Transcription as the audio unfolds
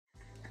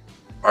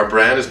Our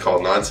brand is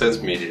called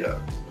Nonsense Media.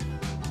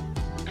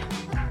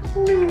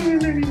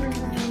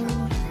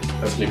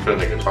 That's me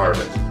putting a guitar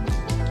in.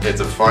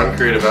 It's a fun,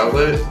 creative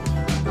outlet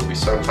that we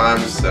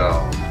sometimes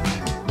sell.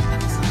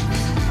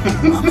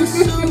 I'm a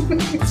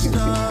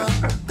superstar.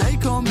 They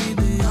call me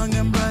the young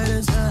and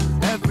brightest.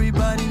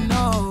 Everybody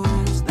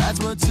knows that's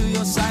what to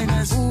your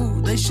sinus.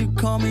 Ooh, they should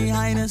call me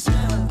Highness.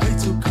 Way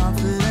too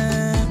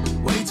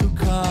confident, way too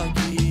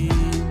cocky.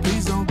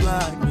 Please don't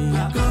block me. Go,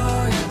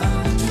 yeah,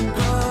 I'll let you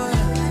go.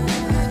 Yeah.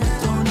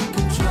 Don't need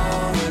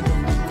control, yeah,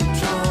 don't need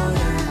control.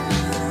 Yeah.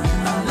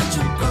 I'll let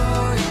you go,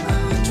 yeah,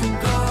 I'll let you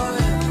go.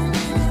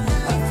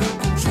 Yeah. I feel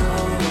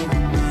control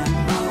over my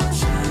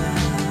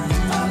emotions.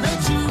 I'll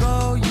let you go,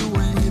 you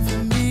ain't here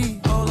for me.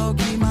 Oh, low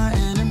key, my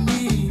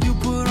enemy. You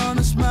put on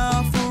a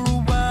smile for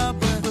a while,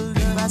 but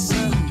believe I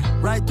see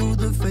right through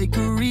the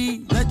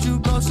fakery. Let you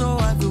go so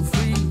I feel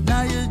free.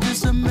 Now you're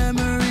just a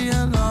memory,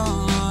 a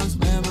long lost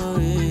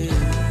memory.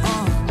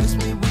 Miss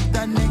me with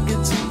that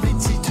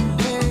negativity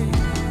today.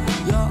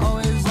 You're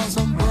always on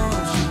some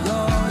bullshit, you're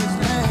always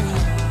late.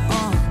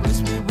 Miss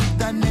me with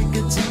that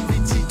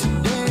negativity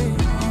today.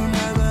 You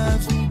never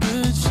have some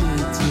good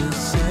shit to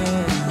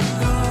say.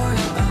 Go,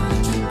 yeah, I'll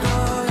let you go,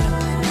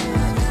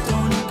 yeah.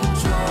 Don't need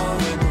control,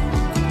 yeah, don't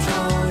need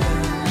control,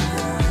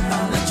 yeah.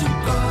 I'll let you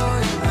go,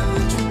 yeah, I'll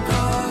let you go,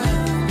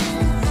 yeah.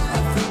 I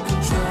feel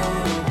control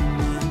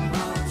over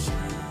my emotions.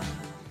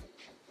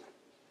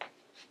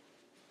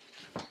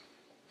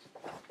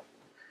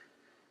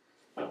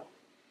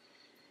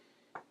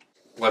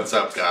 What's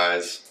up,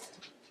 guys?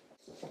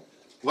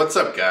 What's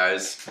up,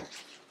 guys?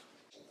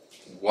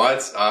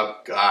 What's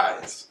up,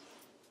 guys?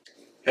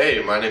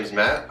 Hey, my name's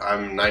Matt.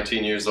 I'm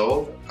 19 years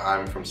old.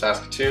 I'm from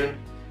Saskatoon.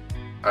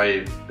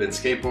 I've been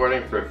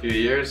skateboarding for a few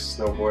years,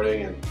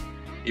 snowboarding and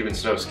even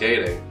snow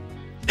skating.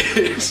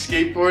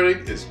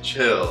 Skateboarding is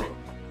chill.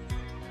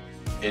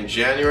 In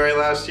January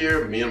last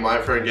year, me and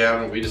my friend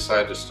Gavin, we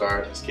decided to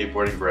start a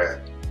skateboarding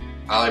brand.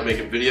 I like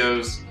making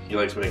videos, he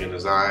likes making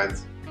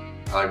designs,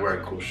 I like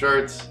wearing cool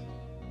shirts,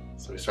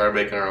 so we started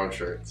making our own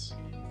shirts.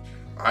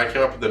 I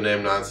came up with the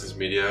name Nonsense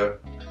Media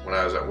when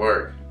I was at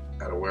work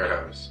at a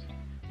warehouse.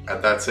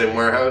 At that same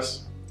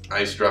warehouse, I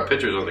used to draw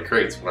pictures on the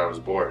crates when I was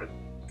bored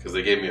because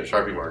they gave me a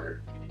Sharpie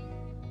marker.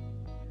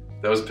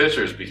 Those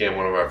pictures became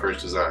one of our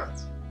first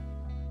designs.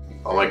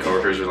 All my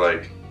coworkers were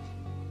like,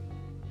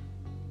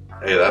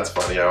 "Hey, that's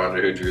funny, I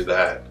wonder who drew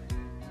that."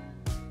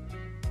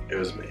 It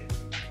was me.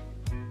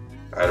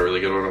 I had a really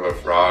good one of a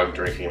frog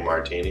drinking a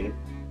martini.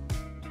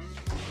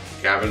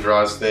 Gavin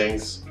draws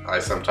things. I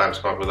sometimes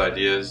come up with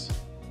ideas.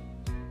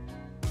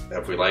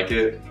 If we like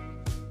it,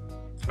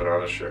 put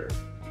on a shirt.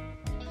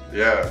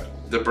 Yeah,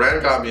 the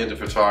brand got me into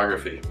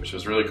photography, which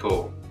was really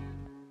cool.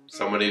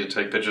 Someone needed to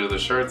take pictures of the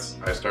shirts.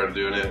 I started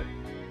doing it.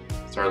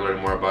 Started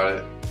learning more about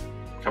it.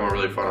 Become a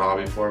really fun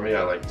hobby for me.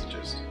 I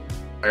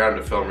got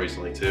into film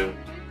recently too.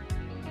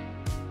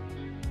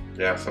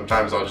 Yeah,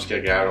 sometimes I'll just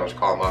get Gavin, I'll just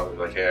call him up and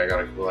be like, "Hey, I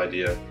got a cool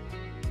idea.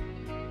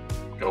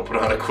 Go put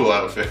on a cool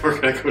outfit. We're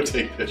gonna go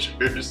take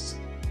pictures."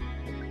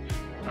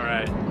 All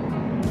right.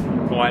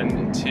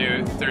 1,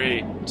 2,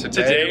 3.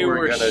 Today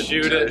we're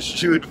gonna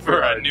shoot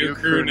for a new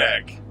crew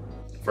neck.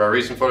 For our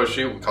recent photo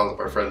shoot, we called up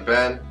our friend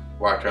Ben,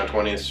 walked around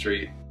 20th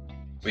Street.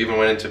 We even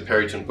went into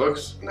Perryton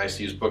Books, a nice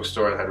used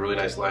bookstore that had really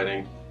nice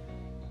lighting.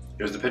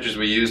 It was the pictures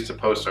we used to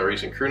post our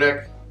recent crew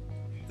neck,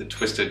 the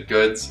Twisted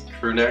Goods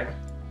crew neck.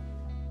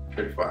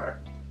 Pretty fire.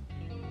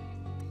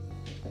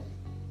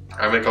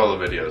 I make all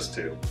the videos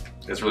too.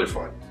 It's really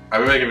fun.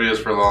 I've been making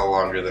videos for a lot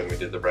longer than we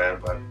did the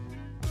brand, but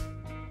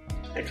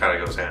it kind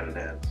of goes hand in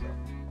hand. So.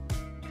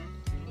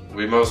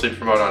 We mostly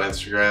promote on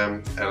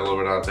Instagram and a little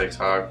bit on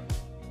TikTok.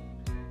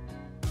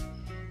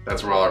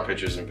 That's where all our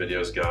pictures and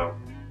videos go.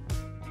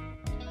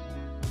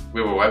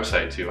 We have a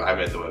website too. I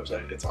made the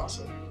website. It's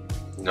awesome.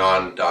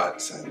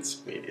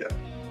 Non.sense media.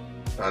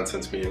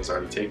 Nonsense Media was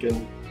already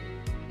taken.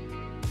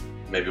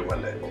 Maybe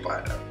one day we'll buy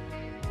it out.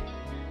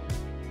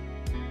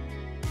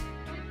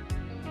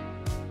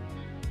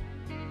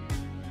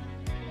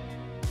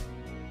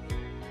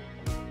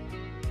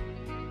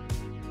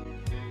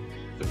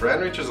 The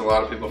brand reaches a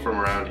lot of people from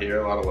around here,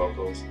 a lot of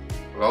locals,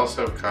 but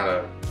also kind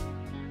of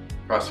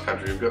across the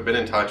country. We've been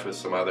in touch with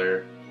some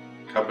other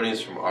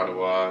companies from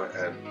Ottawa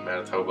and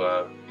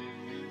Manitoba.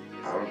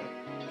 I don't know,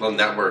 a little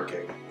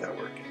networking.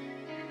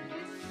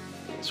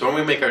 So when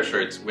we make our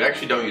shirts, we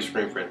actually don't use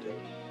screen printing.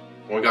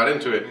 When we got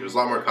into it, it was a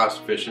lot more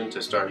cost efficient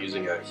to start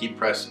using a heat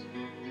press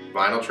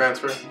vinyl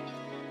transfer.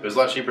 It was a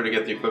lot cheaper to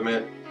get the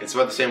equipment. It's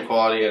about the same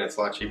quality and it's a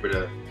lot cheaper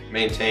to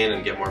maintain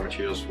and get more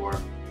materials for.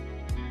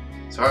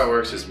 So how it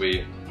works is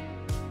we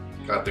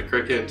got the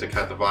Cricut to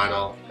cut the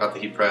vinyl, got the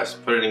heat press,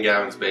 put it in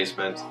Gavin's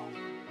basement.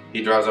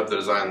 He draws up the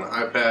design on the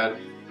iPad,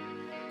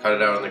 cut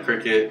it out on the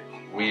Cricut,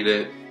 weed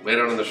it, lay it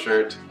out on the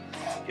shirt,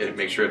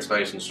 make sure it's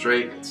nice and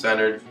straight and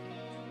centered,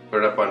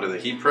 put it up onto the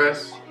heat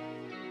press,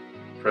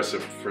 press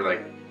it for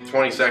like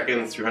 20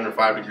 seconds,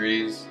 305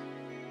 degrees,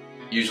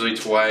 usually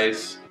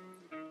twice,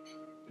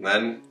 and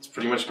then it's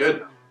pretty much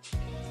good.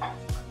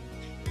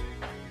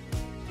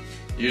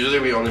 Usually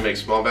we only make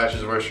small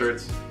batches of our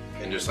shirts,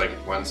 in just like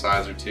one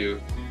size or two,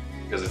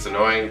 because it's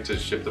annoying to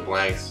ship the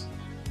blanks.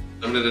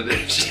 Limited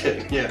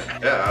edition. Yeah,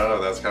 I don't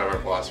know, that's kind of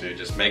our philosophy.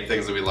 Just make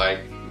things that we like,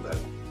 and then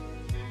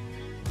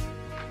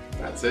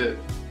that's it.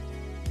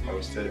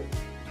 Post it.